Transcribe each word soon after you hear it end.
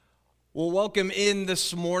Well, welcome in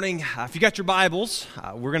this morning. If you got your Bibles,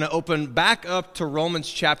 we're going to open back up to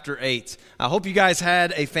Romans chapter 8. I hope you guys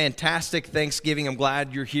had a fantastic Thanksgiving. I'm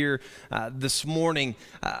glad you're here this morning.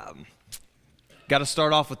 Got to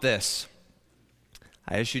start off with this.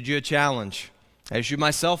 I issued you a challenge. I issued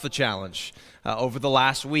myself a challenge over the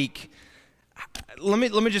last week. Let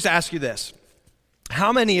me just ask you this.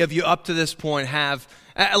 How many of you up to this point have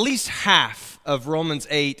at least half of Romans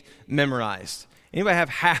 8 memorized? Anybody have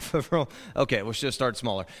half of Romans? Okay, we should start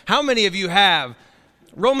smaller. How many of you have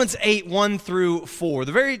Romans 8, 1 through 4?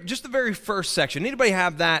 The very first section. Anybody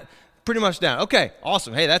have that pretty much down? Okay,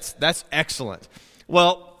 awesome. Hey, that's excellent.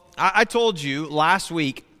 Well, I told you last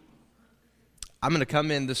week, I'm going to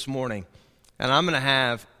come in this morning, and I'm going to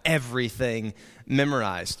have everything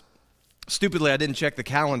memorized. Stupidly, I didn't check the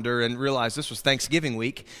calendar and realize this was Thanksgiving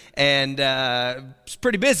week, and it's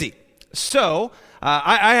pretty busy. So,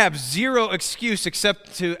 I have zero excuse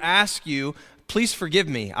except to ask you, please forgive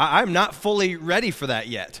me. I'm not fully ready for that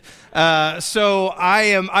yet. So I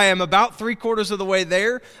am about 3/4 of the way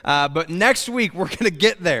there, but next week we're going to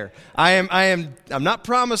get there. I'm not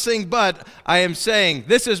promising, but I am saying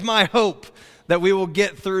this is my hope that we will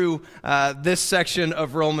get through this section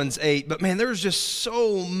of Romans 8. But man, there's just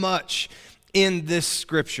so much in this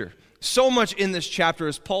scripture. So much in this chapter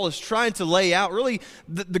as Paul is trying to lay out really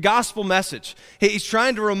the gospel message. He's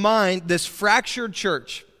trying to remind this fractured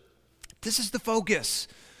church, this is the focus.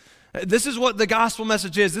 This is what the gospel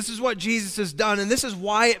message is. This is what Jesus has done, and this is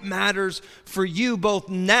why it matters for you both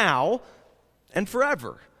now and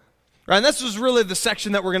forever. Right? And this is really the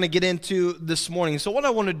section that we're going to get into this morning. So what I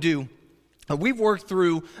want to do, we've worked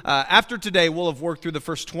through, after today, we'll have worked through the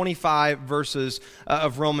first 25 verses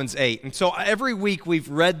of Romans 8. And so every week we've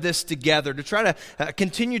read this together to try to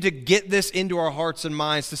continue to get this into our hearts and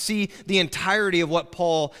minds, to see the entirety of what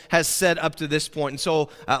Paul has said up to this point. And so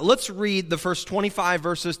let's read the first 25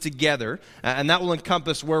 verses together, and that will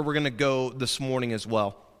encompass where we're going to go this morning as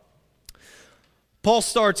well. Paul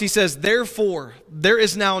starts, he says, "Therefore, there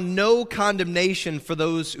is now no condemnation for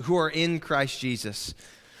those who are in Christ Jesus.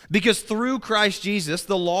 Because through Christ Jesus,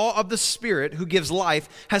 the law of the Spirit who gives life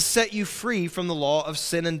has set you free from the law of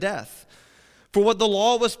sin and death. For what the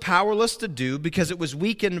law was powerless to do because it was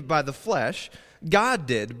weakened by the flesh, God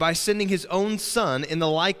did by sending his own Son in the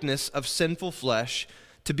likeness of sinful flesh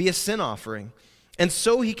to be a sin offering. And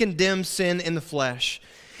so he condemned sin in the flesh,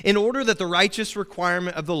 in order that the righteous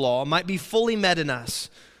requirement of the law might be fully met in us,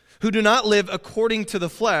 who do not live according to the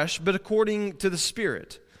flesh, but according to the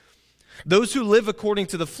Spirit. Those who live according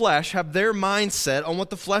to the flesh have their mind set on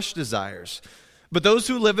what the flesh desires. But those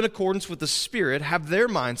who live in accordance with the Spirit have their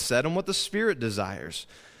mind set on what the Spirit desires.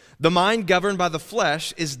 The mind governed by the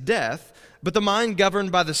flesh is death, but the mind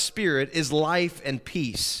governed by the Spirit is life and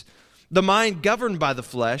peace. The mind governed by the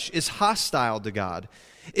flesh is hostile to God.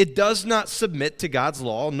 It does not submit to God's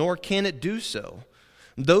law, nor can it do so.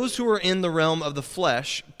 Those who are in the realm of the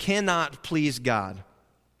flesh cannot please God.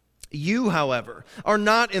 You, however, are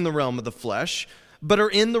not in the realm of the flesh, but are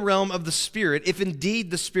in the realm of the Spirit, if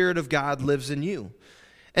indeed the Spirit of God lives in you.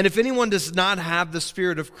 And if anyone does not have the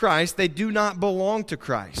Spirit of Christ, they do not belong to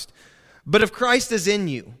Christ. But if Christ is in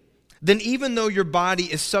you, then even though your body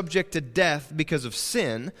is subject to death because of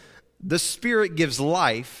sin, the Spirit gives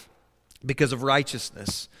life because of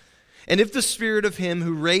righteousness. And if the Spirit of him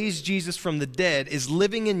who raised Jesus from the dead is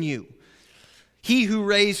living in you, he who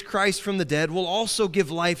raised Christ from the dead will also give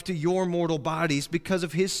life to your mortal bodies because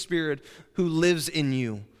of his Spirit who lives in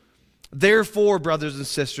you. Therefore, brothers and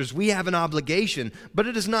sisters, we have an obligation, but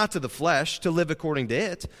it is not to the flesh, to live according to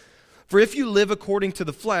it. For if you live according to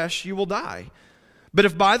the flesh, you will die. But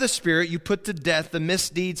if by the Spirit you put to death the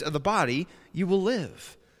misdeeds of the body, you will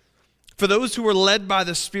live. For those who are led by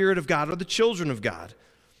the Spirit of God are the children of God.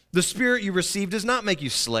 The Spirit you received does not make you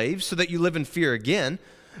slaves, so that you live in fear again.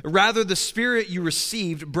 Rather, the Spirit you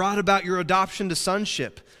received brought about your adoption to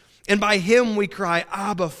sonship, and by him we cry,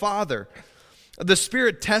 Abba, Father. The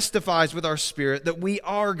Spirit testifies with our spirit that we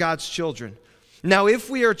are God's children. Now, if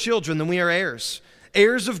we are children, then we are heirs,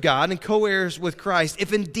 heirs of God and co-heirs with Christ,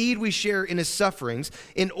 if indeed we share in his sufferings,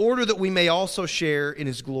 in order that we may also share in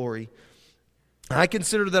his glory. I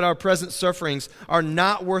consider that our present sufferings are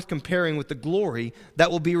not worth comparing with the glory that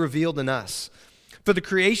will be revealed in us. For the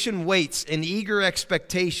creation waits in eager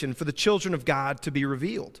expectation for the children of God to be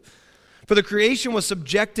revealed. For the creation was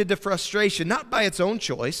subjected to frustration, not by its own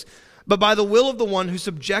choice, but by the will of the one who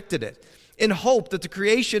subjected it, in hope that the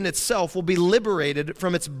creation itself will be liberated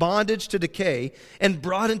from its bondage to decay and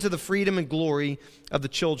brought into the freedom and glory of the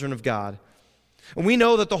children of God. And we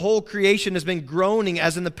know that the whole creation has been groaning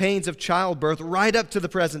as in the pains of childbirth right up to the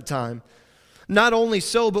present time. Not only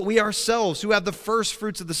so, but we ourselves, who have the first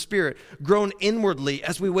fruits of the Spirit, groan inwardly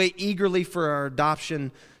as we wait eagerly for our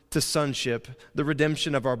adoption to sonship, the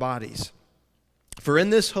redemption of our bodies. For in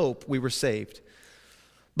this hope we were saved.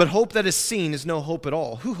 But hope that is seen is no hope at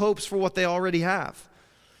all. Who hopes for what they already have?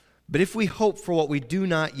 But if we hope for what we do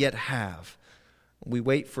not yet have, we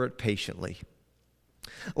wait for it patiently.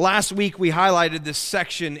 Last week we highlighted this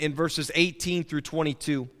section in verses 18 through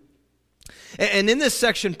 22. And in this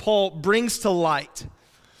section, Paul brings to light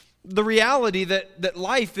the reality that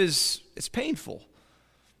life is painful.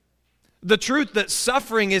 The truth that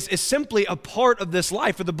suffering is simply a part of this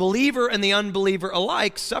life. For the believer and the unbeliever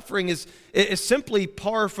alike, suffering is simply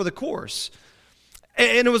par for the course.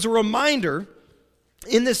 And it was a reminder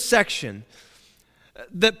in this section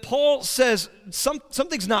that Paul says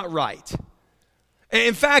something's not right.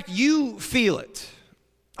 In fact, you feel it.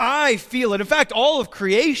 I feel it. In fact, all of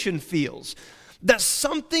creation feels that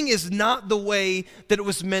something is not the way that it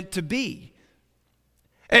was meant to be.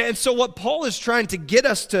 And so what Paul is trying to get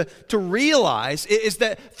us to realize is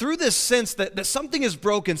that through this sense that something is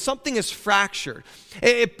broken, something is fractured,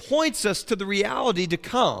 it points us to the reality to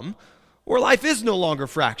come where life is no longer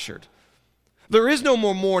fractured. There is no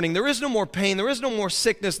more mourning, there is no more pain, there is no more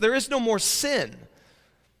sickness, there is no more sin.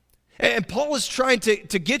 And Paul is trying to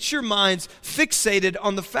get your minds fixated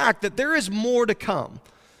on the fact that there is more to come,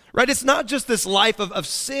 right? It's not just this life of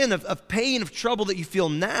sin, of pain, of trouble that you feel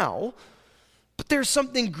now, but there's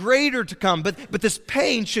something greater to come. But this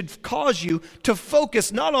pain should cause you to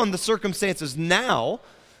focus not on the circumstances now,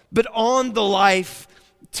 but on the life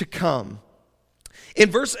to come. In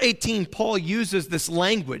verse 18, Paul uses this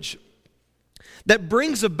language that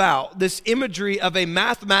brings about this imagery of a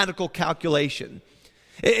mathematical calculation.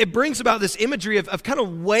 It brings about this imagery of kind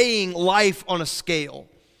of weighing life on a scale.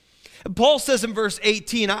 Paul says in verse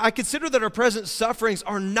 18, I consider that our present sufferings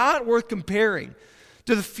are not worth comparing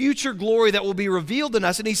to the future glory that will be revealed in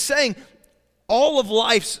us. And he's saying all of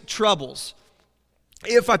life's troubles,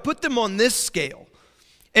 if I put them on this scale,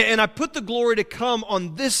 and I put the glory to come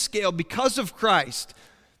on this scale because of Christ,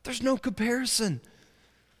 there's no comparison.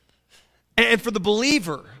 And for the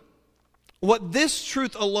believer, what this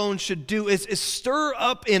truth alone should do is stir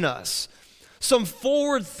up in us some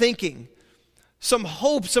forward thinking, some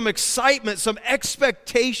hope, some excitement, some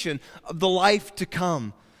expectation of the life to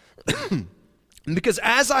come. Because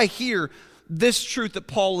as I hear this truth that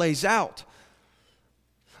Paul lays out,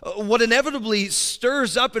 what inevitably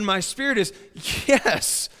stirs up in my spirit is,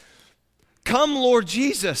 yes, come Lord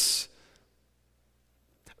Jesus.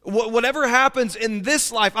 Whatever happens in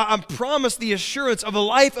this life, I'm promised the assurance of a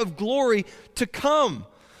life of glory to come.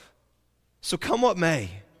 So come what may.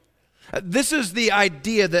 This is the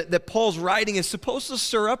idea that Paul's writing is supposed to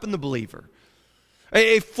stir up in the believer.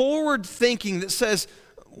 A forward thinking that says,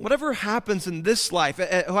 whatever happens in this life,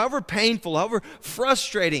 however painful, however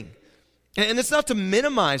frustrating, and it's not to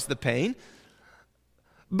minimize the pain,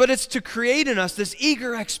 but it's to create in us this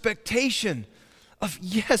eager expectation of,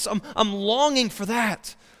 yes, I'm longing for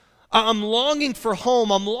that. I'm longing for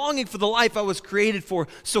home. I'm longing for the life I was created for.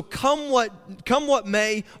 So come what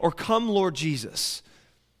may, or come Lord Jesus.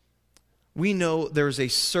 We know there's a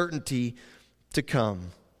certainty to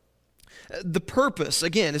come. The purpose,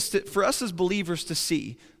 again, is for us as believers to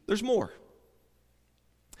see there's more.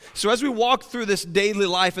 So as we walk through this daily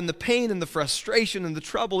life and the pain and the frustration and the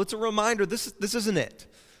trouble, it's a reminder this isn't it.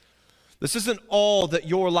 This isn't all that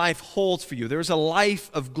your life holds for you. There's a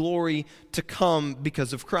life of glory to come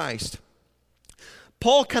because of Christ.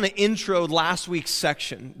 Paul kind of introed last week's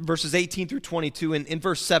section, verses 18 through 22, in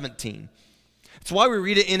verse 17. It's why we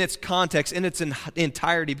read it in its context, in its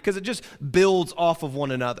entirety, because it just builds off of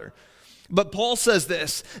one another. But Paul says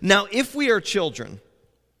this, now if we are children,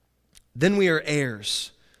 then we are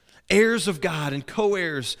heirs, heirs of God and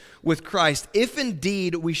co-heirs with Christ, if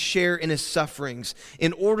indeed we share in his sufferings,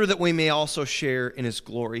 in order that we may also share in his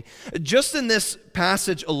glory. Just in this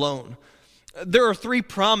passage alone, there are three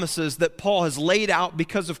promises that Paul has laid out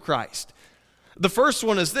because of Christ. The first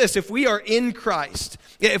one is this: if we are in Christ,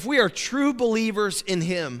 if we are true believers in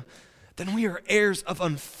him, then we are heirs of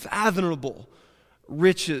unfathomable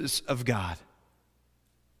riches of God.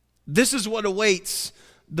 This is what awaits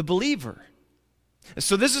the believer.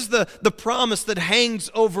 So this is the promise that hangs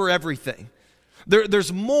over everything.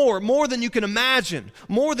 There's more than you can imagine,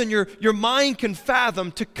 more than your mind can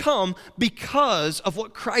fathom to come because of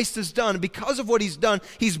what Christ has done. Because of what he's done,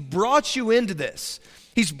 he's brought you into this.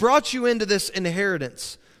 He's brought you into this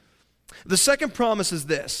inheritance. The second promise is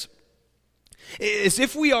this, is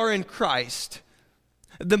if we are in Christ,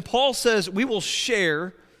 then Paul says we will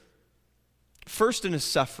share first in his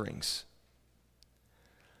sufferings.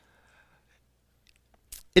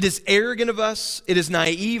 It is arrogant of us, it is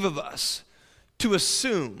naive of us to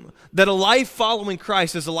assume that a life following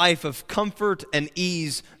Christ is a life of comfort and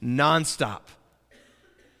ease nonstop.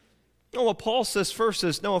 No, what Paul says first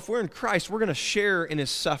is, no, if we're in Christ, we're going to share in his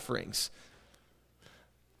sufferings.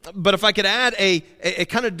 But if I could add a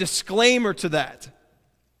kind of disclaimer to that,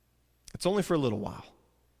 it's only for a little while.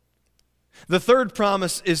 The third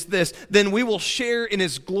promise is this, then we will share in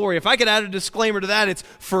his glory. If I could add a disclaimer to that, it's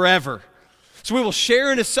forever. So we will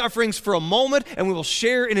share in his sufferings for a moment, and we will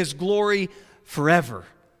share in his glory forever.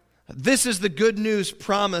 This is the good news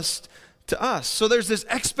promised to us. So there's this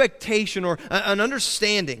expectation or an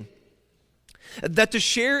understanding that to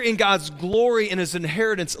share in God's glory and his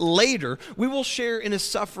inheritance later, we will share in his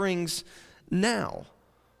sufferings now.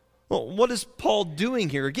 Well, what is Paul doing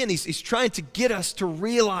here? Again, he's trying to get us to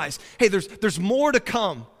realize, hey, there's more to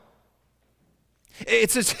come.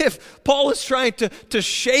 It's as if Paul is trying to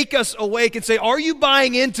shake us awake and say, are you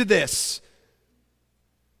buying into this?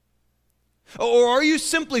 Or are you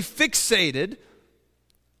simply fixated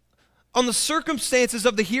on the circumstances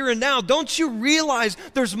of the here and now? Don't you realize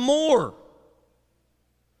there's more?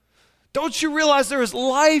 Don't you realize there is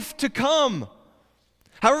life to come?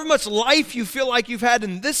 However much life you feel like you've had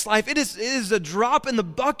in this life, it is a drop in the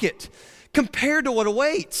bucket compared to what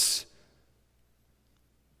awaits.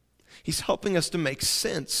 He's helping us to make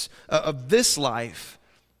sense of this life,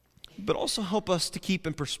 but also help us to keep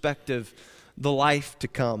in perspective the life to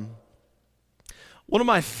come. One of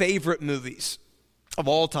my favorite movies of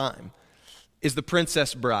all time is The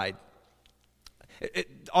Princess Bride.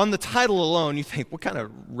 On the title alone, you think, what kind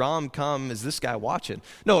of rom-com is this guy watching?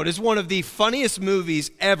 No, it is one of the funniest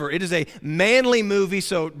movies ever. It is a manly movie,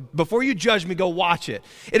 so before you judge me, go watch it.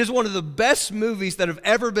 It is one of the best movies that have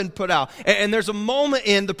ever been put out. And there's a moment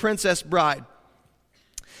in The Princess Bride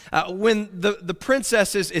when the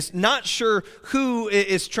princess is not sure who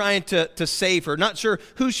is trying to save her, not sure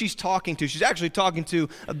who she's talking to. She's actually talking to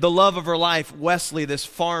the love of her life, Wesley, this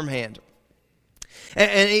farmhand.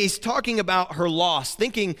 And he's talking about her loss,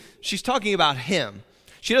 thinking she's talking about him.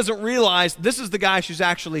 She doesn't realize this is the guy she's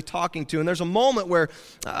actually talking to. And there's a moment where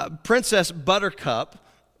Princess Buttercup,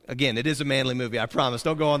 again, it is a manly movie, I promise.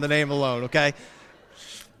 Don't go on the name alone, okay?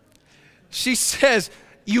 She says,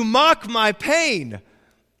 "You mock my pain."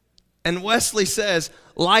 And Wesley says,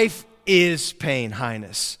 "Life is pain,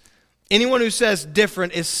 Highness. Anyone who says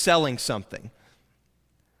different is selling something."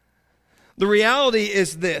 The reality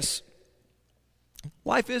is this.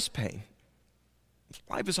 Life is pain.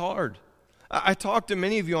 Life is hard. I talk to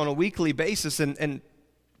many of you on a weekly basis, and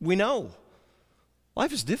we know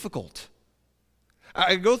life is difficult.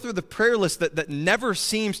 I go through the prayer list that never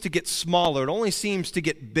seems to get smaller. It only seems to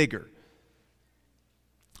get bigger.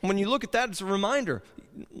 When you look at that, it's a reminder.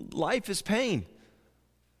 Life is pain.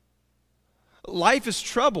 Life is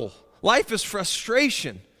trouble. Life is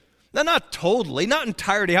frustration. Now, not totally, not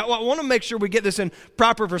entirely. I want to make sure we get this in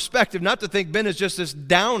proper perspective, not to think Ben is just this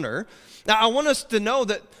downer. Now, I want us to know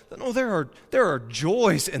that no, there are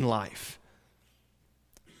joys in life.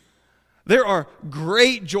 There are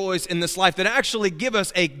great joys in this life that actually give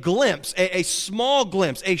us a glimpse, a small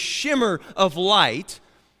glimpse, a shimmer of light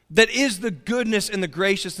that is the goodness and the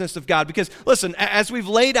graciousness of God. Because, listen, as we've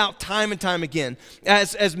laid out time and time again,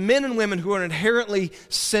 as men and women who are inherently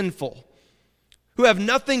sinful, who have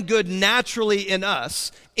nothing good naturally in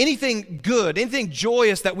us, anything good, anything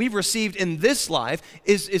joyous that we've received in this life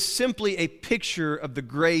is simply a picture of the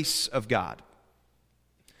grace of God.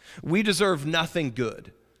 We deserve nothing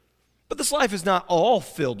good. But this life is not all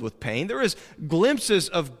filled with pain. There is glimpses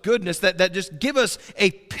of goodness that just give us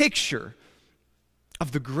a picture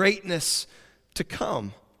of the greatness to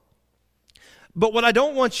come. But what I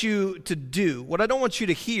don't want you to do, what I don't want you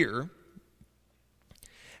to hear,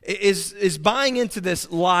 is buying into this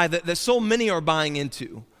lie that so many are buying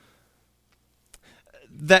into,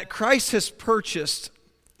 that Christ has purchased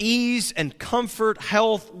ease and comfort,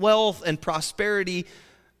 health, wealth, and prosperity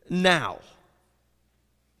now.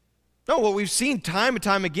 No, what we've seen time and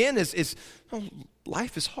time again is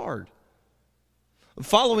life is hard.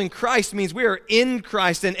 Following Christ means we are in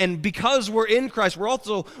Christ, and because we're in Christ, we're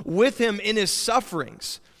also with him in his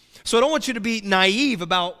sufferings. So I don't want you to be naive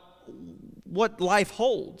about what life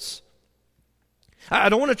holds. I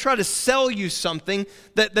don't want to try to sell you something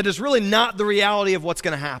that is really not the reality of what's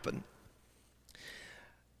going to happen.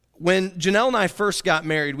 When Janelle and I first got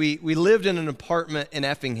married, we lived in an apartment in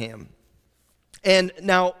Effingham. And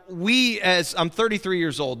now I'm 33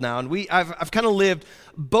 years old now, and I've kind of lived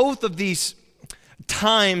both of these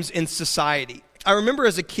times in society. I remember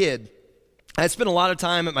as a kid, I spent a lot of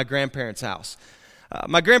time at my grandparents' house.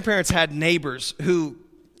 My grandparents had neighbors who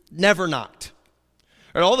never knocked.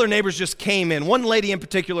 Right, all their neighbors just came in. One lady in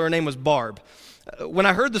particular, her name was Barb. When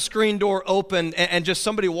I heard the screen door open and just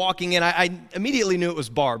somebody walking in, I immediately knew it was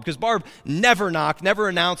Barb, because Barb never knocked, never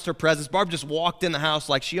announced her presence. Barb just walked in the house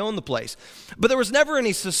like she owned the place. But there was never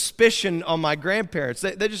any suspicion on my grandparents.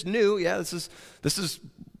 They just knew, yeah, this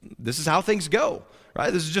is how things go,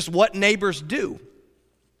 right? This is just what neighbors do.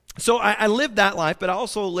 So I lived that life, but I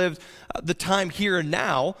also lived the time here and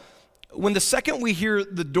now. When the second we hear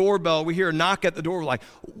the doorbell, we hear a knock at the door, we're like,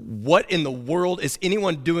 what in the world is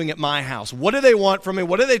anyone doing at my house? What do they want from me?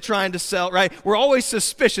 What are they trying to sell, right? We're always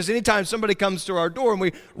suspicious anytime somebody comes to our door, and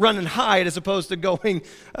we run and hide as opposed to going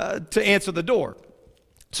to answer the door.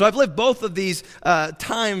 So I've lived both of these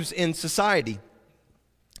times in society.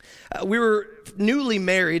 We were newly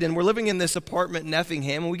married, and we're living in this apartment in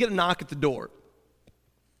Effingham, and we get a knock at the door.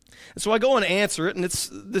 And so I go and answer it, and it's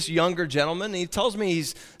this younger gentleman, and he tells me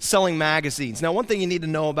he's selling magazines. Now, one thing you need to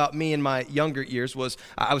know about me in my younger years was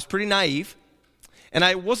I was pretty naive, and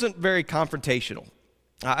I wasn't very confrontational.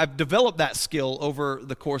 I've developed that skill over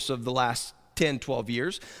the course of the last 10, 12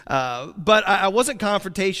 years, but I wasn't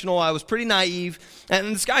confrontational. I was pretty naive,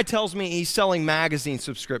 and this guy tells me he's selling magazine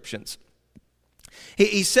subscriptions.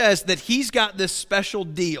 He says that he's got this special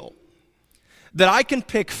deal that I can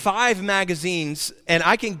pick 5 magazines and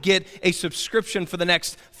I can get a subscription for the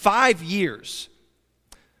next 5 years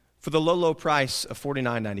for the low, low price of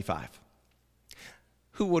 $49.95.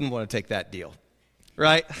 Who wouldn't want to take that deal,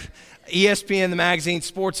 right? ESPN, the magazine,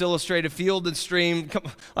 Sports Illustrated, Field and Stream,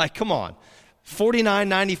 come on.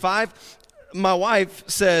 $49.95. My wife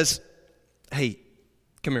says, hey,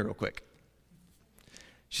 come here real quick.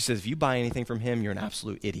 She says, if you buy anything from him, you're an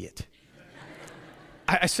absolute idiot.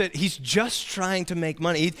 I said, he's just trying to make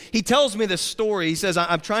money. He tells me this story. He says,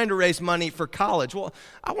 I'm trying to raise money for college. Well,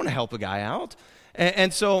 I want to help a guy out.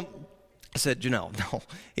 And so I said, Janelle, no,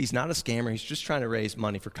 he's not a scammer. He's just trying to raise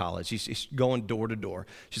money for college. He's going door to door.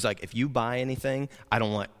 She's like, if you buy anything, I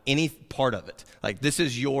don't want any part of it. Like, this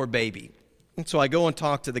is your baby. And so I go and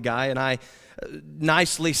talk to the guy, and I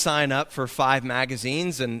nicely sign up for 5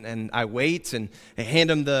 magazines, and I wait, and I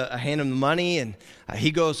hand him the money, and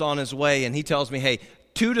he goes on his way, and he tells me, hey,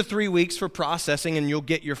 2 to 3 weeks for processing, and you'll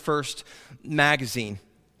get your first magazine.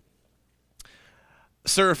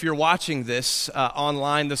 Sir, if you're watching this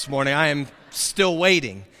online this morning, I am still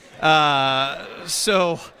waiting.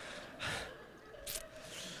 So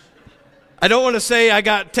I don't want to say I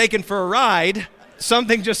got taken for a ride.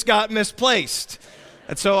 Something just got misplaced.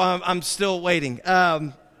 And so I'm still waiting.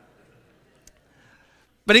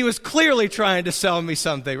 But he was clearly trying to sell me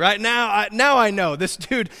something. Right now I know this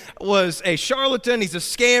dude was a charlatan. He's a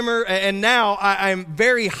scammer. And now I'm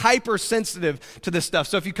very hypersensitive to this stuff.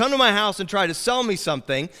 So if you come to my house and try to sell me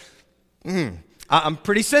something, I'm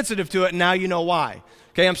pretty sensitive to it. And now you know why.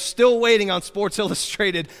 Okay, I'm still waiting on Sports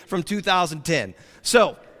Illustrated from 2010.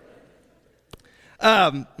 So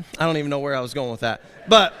I don't even know where I was going with that.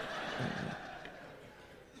 But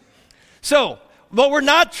so what we're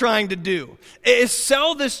not trying to do is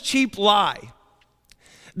sell this cheap lie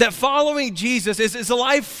that following Jesus is a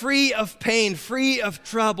life free of pain, free of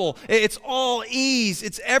trouble. It's all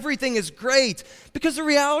ease. Everything is great. Because the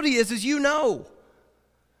reality is you know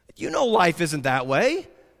life isn't that way.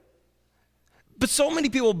 But so many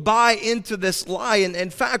people buy into this lie, and in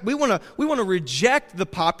fact, we want to reject the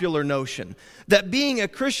popular notion that being a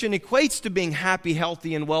Christian equates to being happy,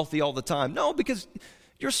 healthy, and wealthy all the time. No, because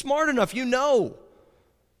you're smart enough, you know.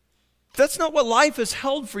 That's not what life has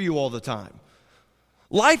held for you all the time.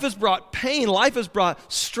 Life has brought pain, life has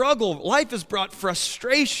brought struggle, life has brought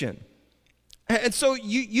frustration. And so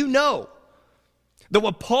you know that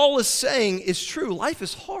what Paul is saying is true. Life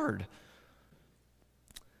is hard.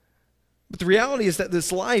 But the reality is that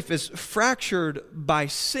this life is fractured by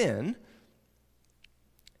sin.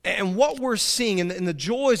 And what we're seeing in the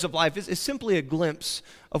joys of life is simply a glimpse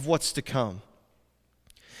of what's to come.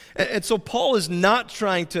 And so Paul is not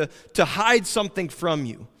trying to hide something from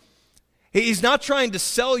you. He's not trying to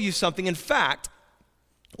sell you something. In fact,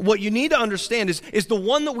 what you need to understand is the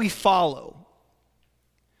one that we follow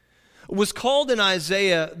was called in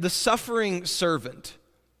Isaiah the suffering servant.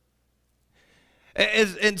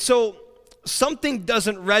 And so something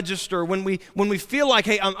doesn't register when we feel like,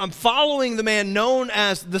 hey, I'm following the man known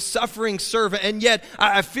as the suffering servant, and yet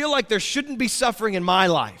I feel like there shouldn't be suffering in my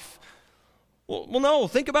life. Well, no,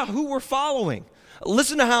 think about who we're following.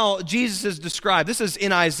 Listen to how Jesus is described. This is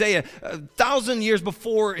in Isaiah, 1,000 years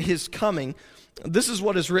before his coming. This is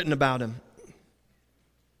what is written about him.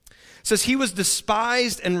 It says, he was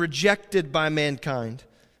despised and rejected by mankind,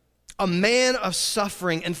 a man of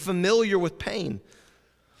suffering and familiar with pain.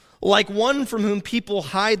 Like one from whom people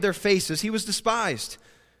hide their faces, he was despised,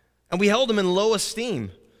 and we held him in low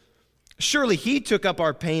esteem. Surely he took up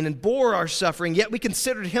our pain and bore our suffering, yet we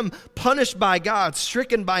considered him punished by God,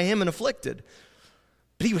 stricken by him and afflicted.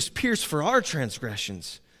 But he was pierced for our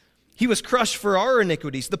transgressions. He was crushed for our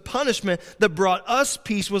iniquities. The punishment that brought us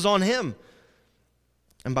peace was on him,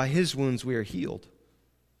 and by his wounds we are healed.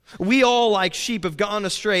 We all, like sheep, have gone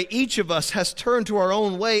astray. Each of us has turned to our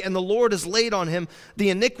own way, and the Lord has laid on him the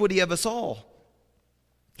iniquity of us all.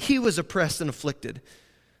 He was oppressed and afflicted,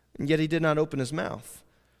 and yet he did not open his mouth.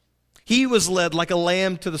 He was led like a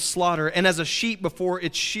lamb to the slaughter, and as a sheep before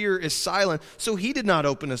its shearer is silent, so he did not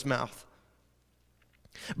open his mouth.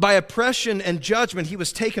 By oppression and judgment he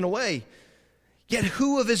was taken away. Yet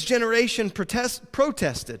who of his generation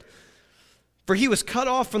protested? For he was cut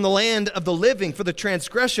off from the land of the living. For the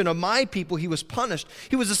transgression of my people he was punished.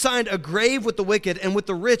 He was assigned a grave with the wicked and with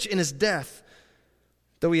the rich in his death,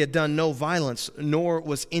 though he had done no violence, nor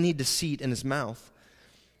was any deceit in his mouth.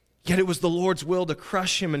 Yet it was the Lord's will to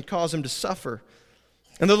crush him and cause him to suffer.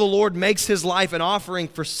 And though the Lord makes his life an offering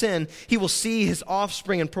for sin, he will see his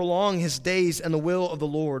offspring and prolong his days, and the will of the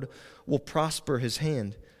Lord will prosper his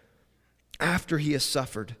hand. After he has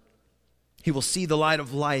suffered, he will see the light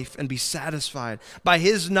of life and be satisfied. By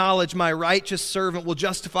his knowledge, my righteous servant will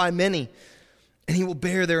justify many, and he will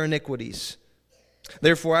bear their iniquities.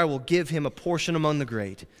 Therefore, I will give him a portion among the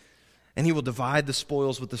great, and he will divide the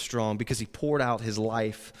spoils with the strong, because he poured out his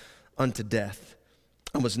life unto death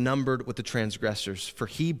and was numbered with the transgressors. For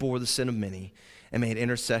he bore the sin of many and made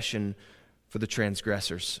intercession for the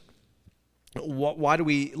transgressors. Why do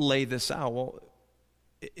we lay this out? Well,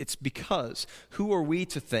 it's because who are we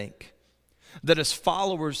to think that as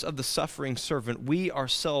followers of the suffering servant, we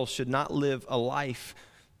ourselves should not live a life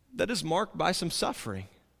that is marked by some suffering?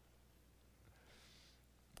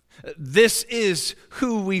 This is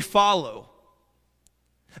who we follow,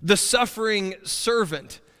 the suffering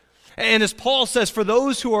servant. And as Paul says, for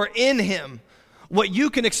those who are in him, what you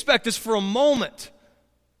can expect is for a moment,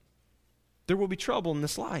 there will be trouble in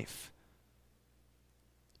this life.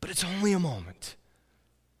 But it's only a moment.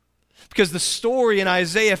 Because the story in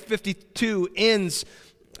Isaiah 52 ends,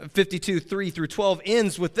 52, 3 through 12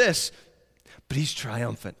 ends with this, but he's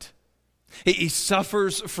triumphant. He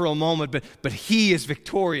suffers for a moment, but he is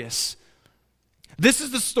victorious. This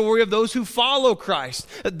is the story of those who follow Christ.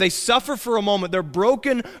 They suffer for a moment, they're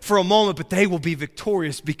broken for a moment, but they will be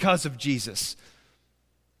victorious because of Jesus.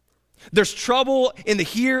 There's trouble in the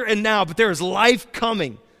here and now, but there is life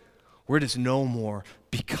coming where it is no more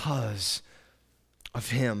because of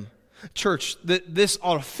him. Church, this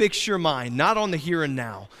ought to fix your mind, not on the here and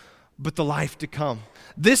now, but the life to come.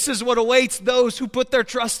 This is what awaits those who put their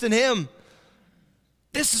trust in him.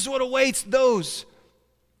 This is what awaits those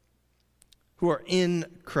who are in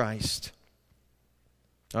Christ.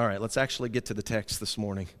 All right, let's actually get to the text this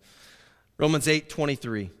morning. Romans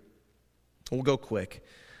 8:23. We'll go quick.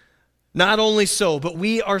 Not only so, but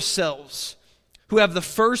we ourselves, who have the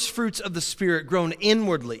first fruits of the Spirit, groan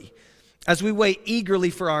inwardly as we wait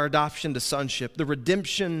eagerly for our adoption to sonship, the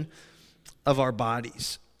redemption of our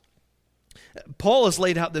bodies. Paul has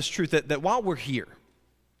laid out this truth that while we're here,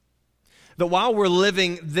 that while we're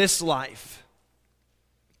living this life,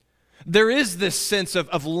 there is this sense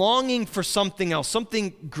of longing for something else,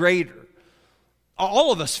 something greater.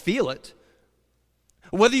 All of us feel it.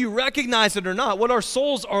 Whether you recognize it or not, what our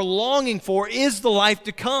souls are longing for is the life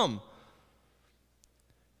to come.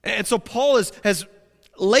 And so Paul has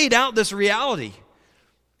laid out this reality.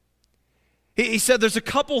 He said there's a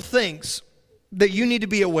couple things that you need to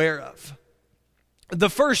be aware of. The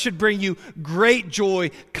first should bring you great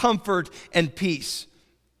joy, comfort, and peace.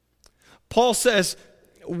 Paul says,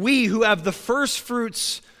 we who have the first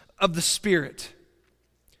fruits of the Spirit,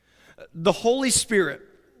 the Holy Spirit,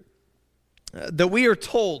 that we are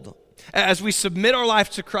told as we submit our life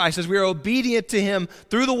to Christ, as we are obedient to him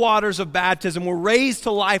through the waters of baptism, we're raised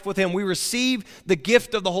to life with him, we receive the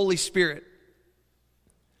gift of the Holy Spirit.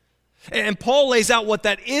 And Paul lays out what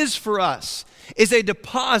that is for us, is a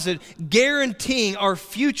deposit guaranteeing our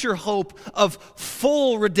future hope of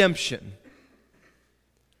full redemption.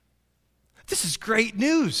 This is great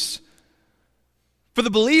news. For the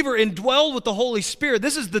believer indwelled with the Holy Spirit,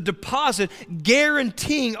 this is the deposit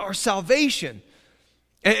guaranteeing our salvation.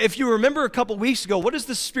 If you remember a couple weeks ago, what does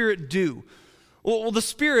the Spirit do? Well, the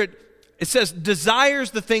Spirit, it says,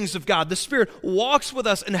 desires the things of God. The Spirit walks with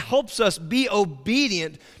us and helps us be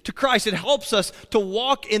obedient to Christ. It helps us to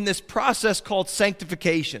walk in this process called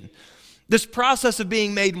sanctification. This process of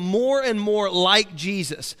being made more and more like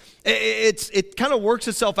Jesus. It kind of works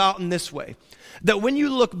itself out in this way. That when you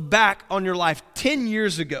look back on your life 10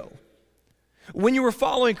 years ago, when you were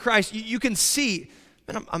following Christ, you can see,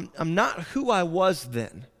 man, I'm not who I was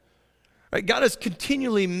then. Right? God has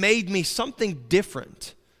continually made me something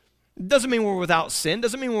different. It doesn't mean we're without sin,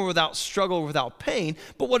 doesn't mean we're without struggle or without pain,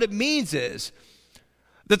 but what it means is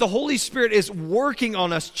that the Holy Spirit is working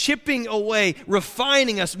on us, chipping away,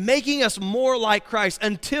 refining us, making us more like Christ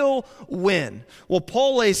until when? Well,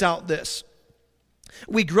 Paul lays out this.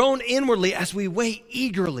 We groan inwardly as we wait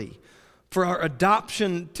eagerly for our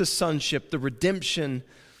adoption to sonship, the redemption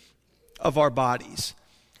of our bodies.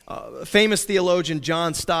 Famous theologian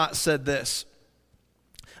John Stott said this: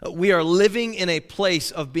 we are living in a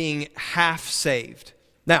place of being half saved.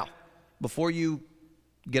 Now, before you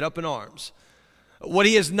get up in arms, what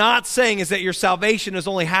he is not saying is that your salvation is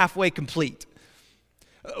only halfway complete.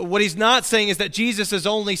 What he's not saying is that Jesus has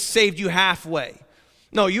only saved you halfway.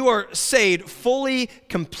 No, you are saved fully,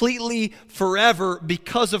 completely, forever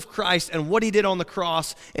because of Christ and what he did on the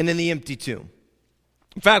cross and in the empty tomb.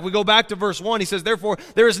 In fact, we go back to verse 1. He says, therefore,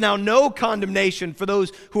 there is now no condemnation for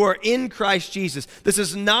those who are in Christ Jesus. This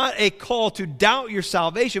is not a call to doubt your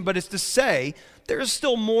salvation, but it's to say there is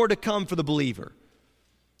still more to come for the believer.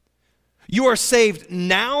 You are saved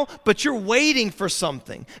now, but you're waiting for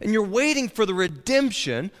something, and you're waiting for the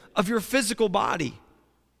redemption of your physical body.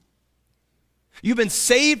 You've been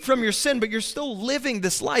saved from your sin, but you're still living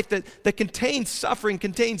this life that contains suffering,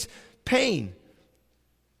 contains pain.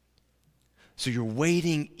 So you're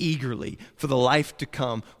waiting eagerly for the life to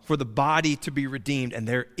come, for the body to be redeemed, and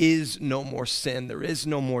there is no more sin, there is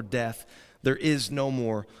no more death, there is no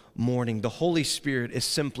more mourning. The Holy Spirit is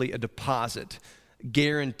simply a deposit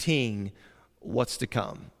guaranteeing what's to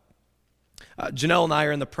come. Janelle and I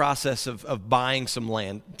are in the process of buying some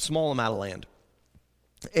land, small amount of land.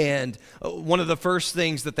 And one of the first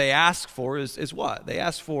things that they ask for is what? They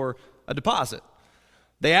ask for a deposit.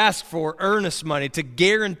 They ask for earnest money to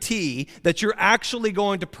guarantee that you're actually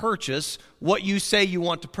going to purchase what you say you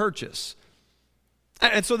want to purchase.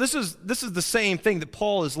 And so this is the same thing that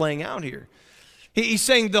Paul is laying out here. He's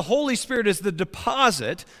saying the Holy Spirit is the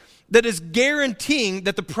deposit that is guaranteeing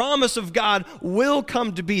that the promise of God will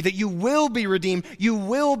come to be, that you will be redeemed, you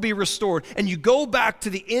will be restored, and you go back to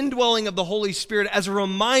the indwelling of the Holy Spirit as a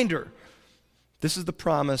reminder. This is the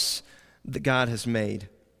promise that God has made.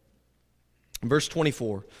 Verse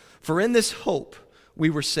 24, for in this hope we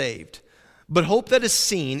were saved, but hope that is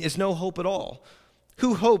seen is no hope at all.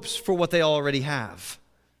 Who hopes for what they already have?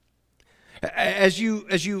 As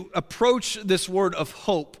you approach this word of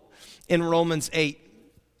hope in Romans 8,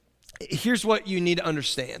 here's what you need to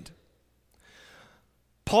understand.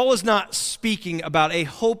 Paul is not speaking about a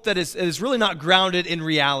hope that is really not grounded in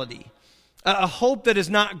reality, a hope that is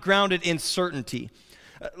not grounded in certainty.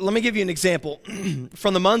 Let me give you an example.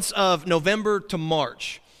 From the months of November to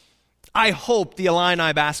March, I hope the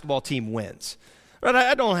Illini basketball team wins. Right?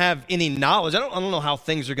 I don't have any knowledge. I don't know how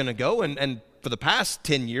things are going to go, and for the past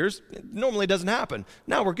 10 years, it normally doesn't happen.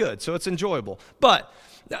 Now we're good, so it's enjoyable. But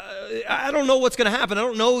I don't know what's going to happen. I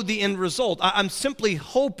don't know the end result. I'm simply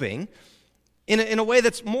hoping in a way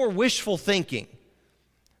that's more wishful thinking.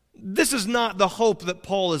 This is not the hope that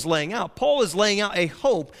Paul is laying out. Paul is laying out a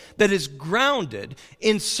hope that is grounded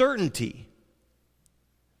in certainty.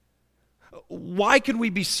 Why could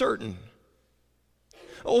we be certain?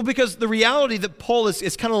 Well, because the reality that Paul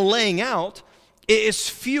is kind of laying out is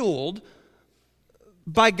fueled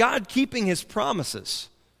by God keeping his promises.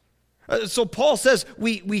 So Paul says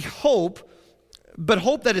we hope, but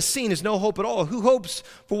hope that is seen is no hope at all. Who hopes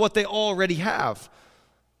for what they already have?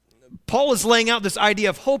 Paul is laying out this idea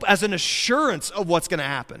of hope as an assurance of what's going to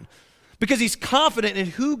happen. Because he's confident in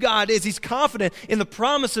who God is. He's confident in the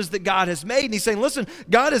promises that God has made. And he's saying, listen,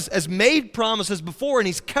 God has made promises before and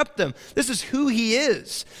he's kept them. This is who he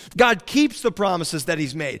is. God keeps the promises that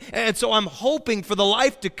he's made. And so I'm hoping for the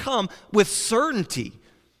life to come with certainty.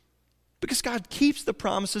 Because God keeps the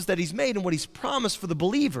promises that he's made, and what he's promised for the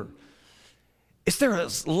believer is there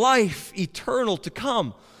is life eternal to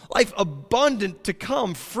come, life abundant to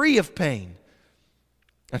come, free of pain.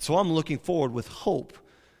 And so I'm looking forward with hope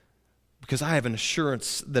because I have an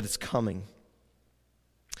assurance that it's coming.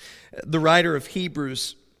 The writer of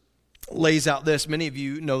Hebrews lays out this. Many of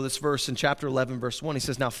you know this verse in chapter 11, verse 1. He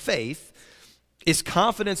says, now faith is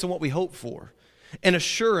confidence in what we hope for, and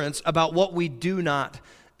assurance about what we do not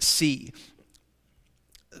see.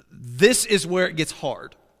 This is where it gets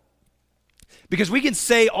hard. Because we can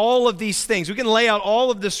say all of these things, we can lay out all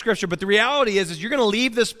of this scripture, but the reality is you're going to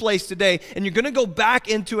leave this place today and you're going to go back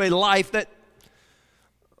into a life that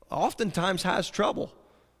oftentimes has trouble.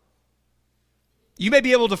 You may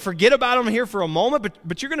be able to forget about them here for a moment,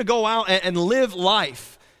 but you're going to go out and live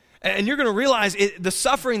life. And you're going to realize the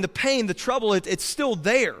suffering, the pain, the trouble, it's still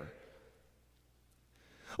there.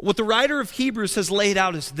 What the writer of Hebrews has laid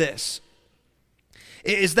out is this,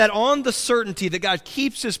 is that on the certainty that God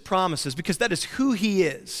keeps his promises, because that is who he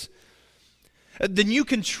is, then you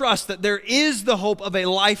can trust that there is the hope of a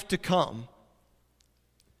life to come.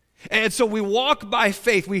 And so we walk by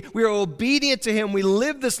faith. We are obedient to him. We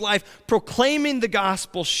live this life proclaiming the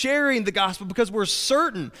gospel, sharing the gospel, because we're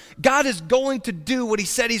certain God is going to do what he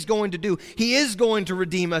said he's going to do. He is going to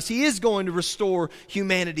redeem us. He is going to restore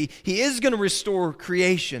humanity. He is going to restore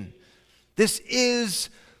creation. This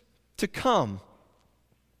is to come.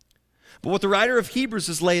 But what the writer of Hebrews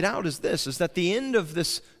has laid out is this, is that the end of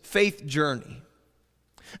this faith journey,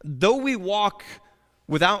 though we walk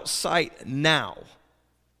without sight now,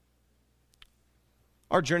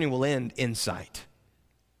 our journey will end in sight.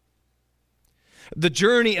 The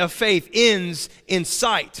journey of faith ends in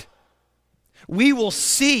sight. We will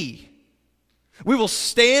see. We will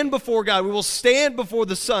stand before God. We will stand before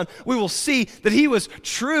the Son. We will see that he was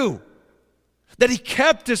true, that he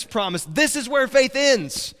kept his promise. This is where faith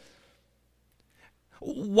ends.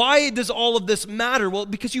 Why does all of this matter? Well,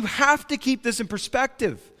 because you have to keep this in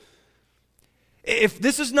perspective. If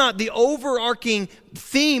this is not the overarching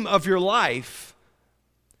theme of your life,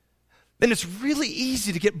 then it's really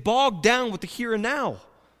easy to get bogged down with the here and now.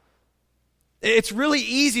 It's really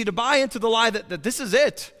easy to buy into the lie that this is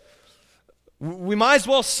it. We might as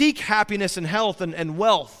well seek happiness and health and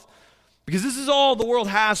wealth, because this is all the world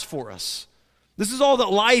has for us. This is all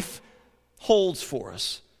that life holds for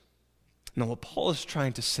us. Now, what Paul is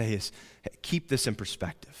trying to say is, keep this in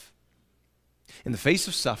perspective. In the face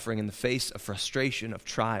of suffering, in the face of frustration, of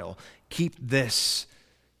trial, keep this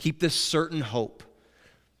certain hope,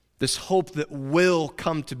 this hope that will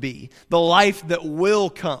come to be, the life that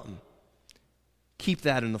will come. Keep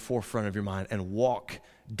that in the forefront of your mind and walk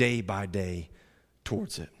day by day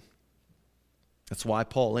towards it. That's why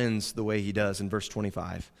Paul ends the way he does in verse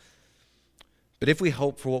 25. But if we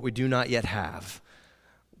hope for what we do not yet have,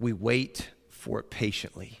 we wait for it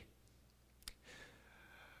patiently.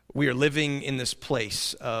 We are living in this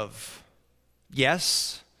place of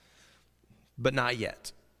yes, but not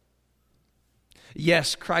yet.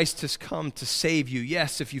 Yes, Christ has come to save you.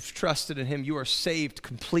 Yes, if you've trusted in him, you are saved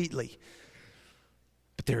completely.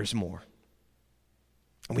 But there is more.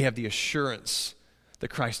 And we have the assurance that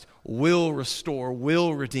Christ will restore,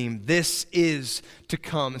 will redeem. This is to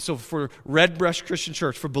come. And so for Red Brush Christian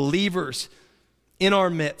Church, for believers in our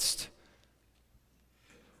midst,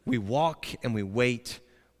 we walk and we wait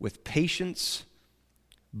with patience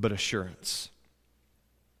but assurance.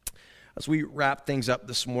 As we wrap things up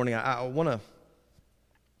this morning, I want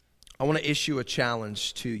to issue a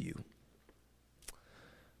challenge to you.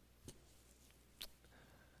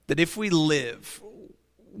 That if we live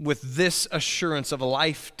with this assurance of a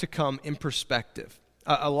life to come in perspective,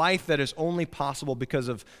 a life that is only possible because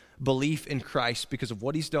of belief in Christ, because of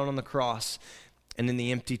what he's done on the cross and in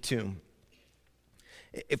the empty tomb.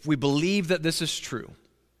 If we believe that this is true,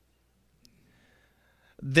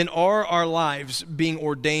 then are our lives being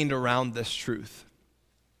ordained around this truth?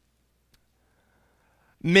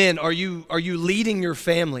 Men, are you leading your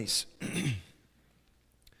families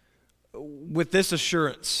with this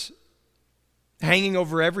assurance hanging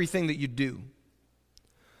over everything that you do?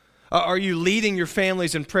 Are you leading your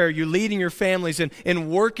families in prayer? Are you leading your families in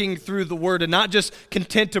working through the Word and not just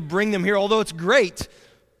content to bring them here, although it's great?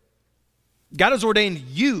 God has ordained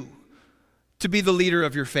you to be the leader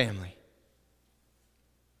of your family.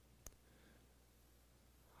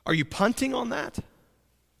 Are you punting on that?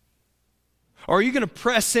 Or are you going to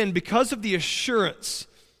press in because of the assurance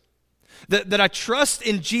that I trust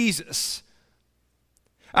in Jesus?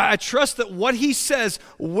 I trust that what he says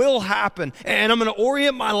will happen, and I'm going to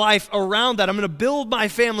orient my life around that. I'm going to build my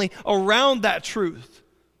family around that truth.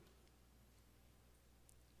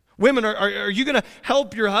 Women, are you going to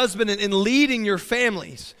help your husband in leading your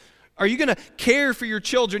families? Are you going to care for your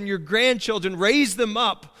children, your grandchildren, raise them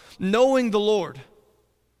up knowing the Lord?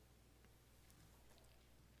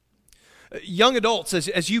 Young adults,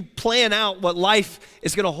 as you plan out what life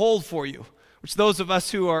is going to hold for you, which those of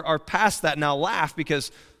us who are past that now laugh,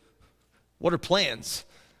 because what are plans?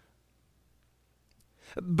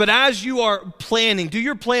 But as you are planning, do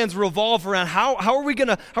your plans revolve around how are we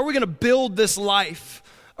going to build this life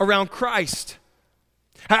around Christ?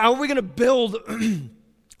 How are we going to build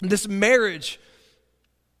this marriage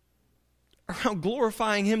around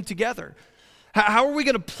glorifying him together? How are we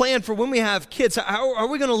going to plan for when we have kids? How are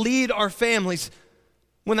we going to lead our families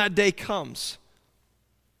when that day comes?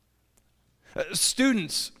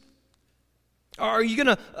 Students, Are you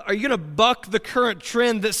gonna buck the current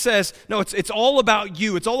trend that says, no, it's all about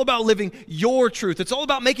you. It's all about living your truth. It's all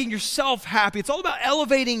about making yourself happy. It's all about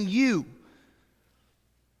elevating you.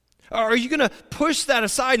 Are you gonna push that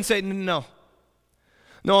aside and say, no,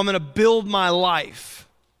 I'm gonna build my life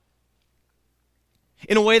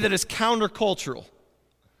in a way that is countercultural?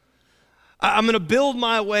 I'm gonna build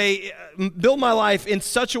my life in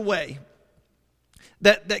such a way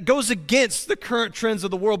that goes against the current trends of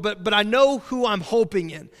the world, but I know who I'm hoping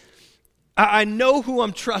in. I know who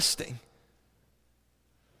I'm trusting.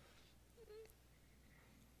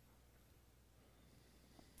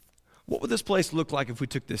 What would this place look like if we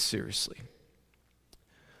took this seriously?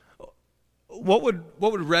 What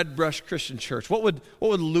would Red Brush Christian Church, what would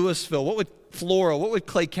Louisville, what would Flora, what would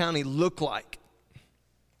Clay County look like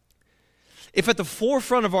if at the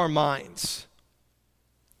forefront of our minds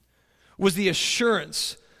was the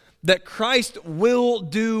assurance that Christ will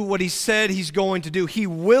do what he said he's going to do? He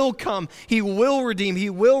will come, he will redeem, he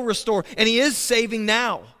will restore, and he is saving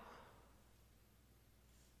now.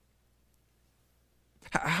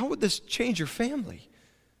 How would this change your family?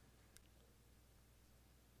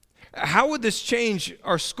 How would this change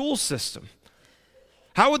our school system?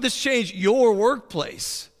 How would this change your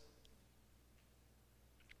workplace?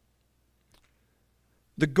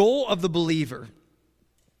 The goal of the believer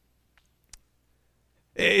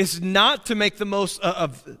is not to make the most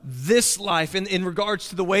of this life in regards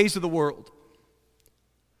to the ways of the world.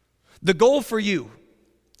 The goal for you,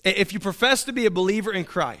 if you profess to be a believer in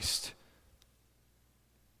Christ,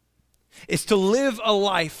 is to live a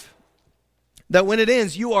life that when it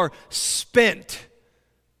ends, you are spent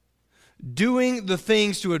doing the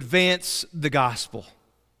things to advance the gospel.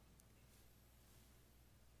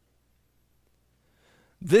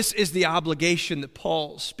 This is the obligation that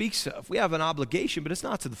Paul speaks of. We have an obligation, but it's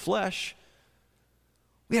not to the flesh.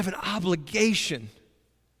 We have an obligation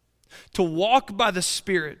to walk by the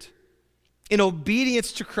Spirit in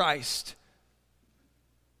obedience to Christ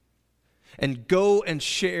and go and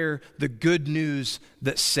share the good news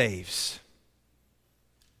that saves.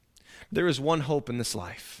 There is one hope in this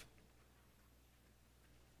life,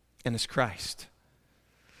 and it's Christ.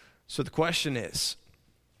 So the question is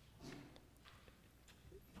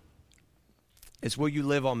will you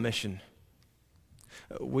live on mission?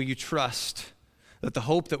 Will you trust that the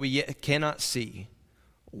hope that we yet cannot see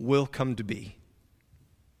will come to be?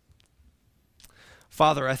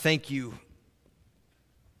 Father, I thank you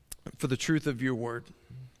for the truth of your word.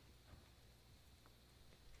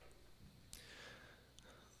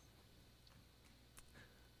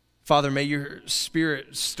 Father, may your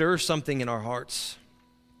Spirit stir something in our hearts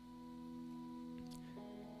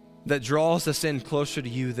that draws us in closer to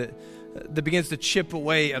you, that begins to chip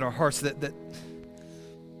away at our hearts, that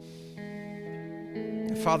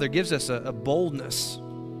Father, gives us a boldness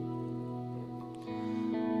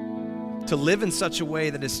to live in such a way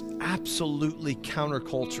that is absolutely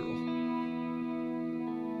countercultural.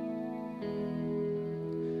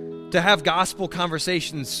 To have gospel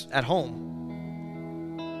conversations at home.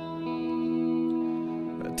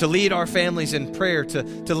 To lead our families in prayer, to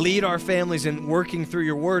lead our families in working through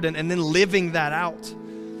your word and then living that out.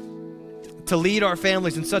 To lead our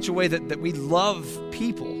families in such a way that we love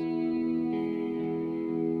people.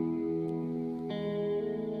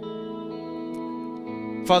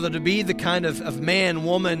 Father, to be the kind of man,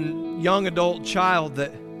 woman, young adult, child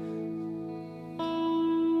that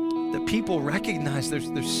people recognize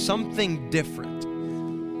there's something different.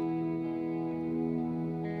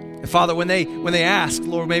 And Father, when they ask,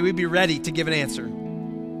 Lord, may we be ready to give an answer.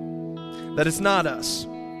 That it's not us,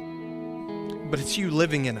 but it's you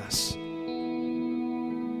living in us.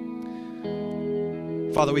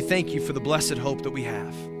 Father, we thank you for the blessed hope that we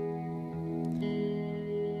have.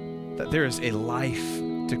 That there is a life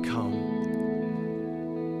to come.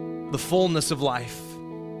 The fullness of life.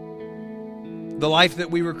 The life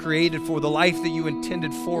that we were created for. The life that you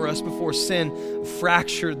intended for us before sin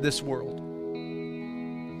fractured this world.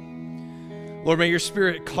 Lord, may your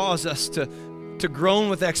Spirit cause us to groan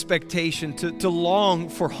with expectation, to long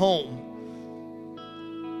for home,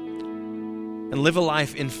 and live a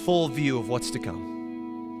life in full view of what's to come.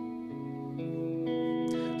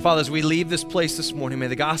 Father, as we leave this place this morning, may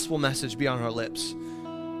the gospel message be on our lips.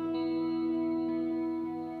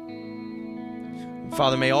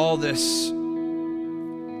 Father, may all this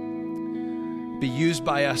be used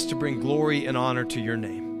by us to bring glory and honor to your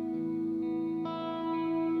name.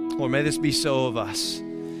 Lord, may this be so of us.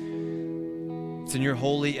 It's in your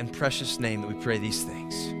holy and precious name that we pray these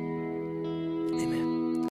things.